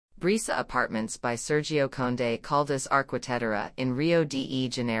Brisa Apartments by Sergio Conde Caldas Arquitetura in Rio de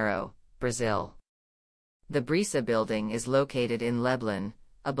Janeiro, Brazil. The Brisa building is located in Leblon,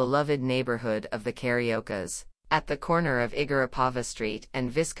 a beloved neighborhood of the Cariocas, at the corner of Igarapava Street and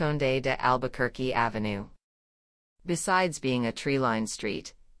Visconde de Albuquerque Avenue. Besides being a tree-lined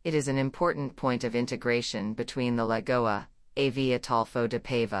street, it is an important point of integration between the Lagoa, AV Ataulfo de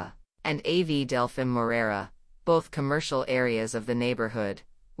Paiva, and AV Delfim Moreira, both commercial areas of the neighborhood,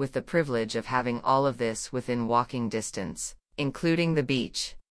 with the privilege of having all of this within walking distance, including the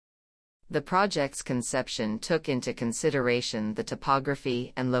beach. The project's conception took into consideration the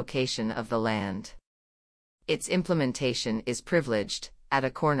topography and location of the land. Its implementation is privileged, at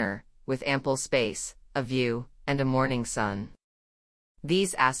a corner, with ample space, a view, and a morning sun.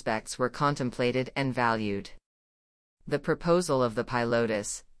 These aspects were contemplated and valued. The proposal of the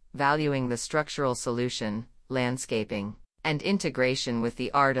pilotus, valuing the structural solution, landscaping, and integration with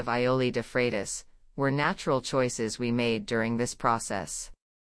the art of aioli de freitas, were natural choices we made during this process.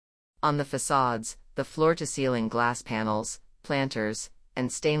 On the facades, the floor-to-ceiling glass panels, planters,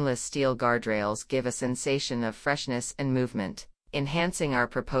 and stainless steel guardrails give a sensation of freshness and movement, enhancing our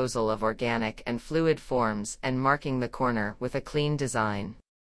proposal of organic and fluid forms and marking the corner with a clean design.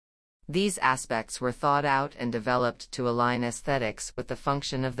 These aspects were thought out and developed to align aesthetics with the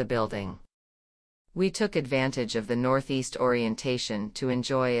function of the building. We took advantage of the northeast orientation to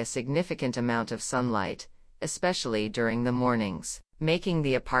enjoy a significant amount of sunlight, especially during the mornings, making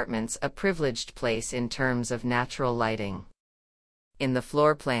the apartments a privileged place in terms of natural lighting. In the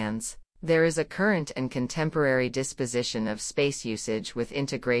floor plans, there is a current and contemporary disposition of space usage with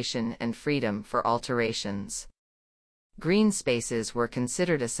integration and freedom for alterations. Green spaces were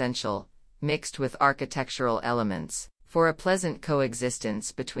considered essential, mixed with architectural elements, for a pleasant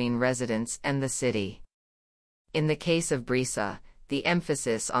coexistence between residents and the city. In the case of Brisa, the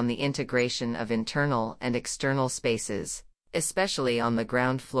emphasis on the integration of internal and external spaces, especially on the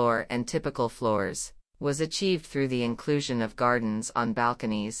ground floor and typical floors, was achieved through the inclusion of gardens on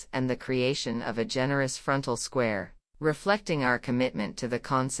balconies and the creation of a generous frontal square, reflecting our commitment to the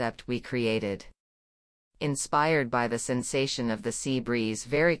concept we created. Inspired by the sensation of the sea breeze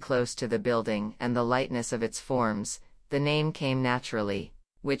very close to the building and the lightness of its forms, the name came naturally,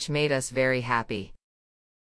 which made us very happy.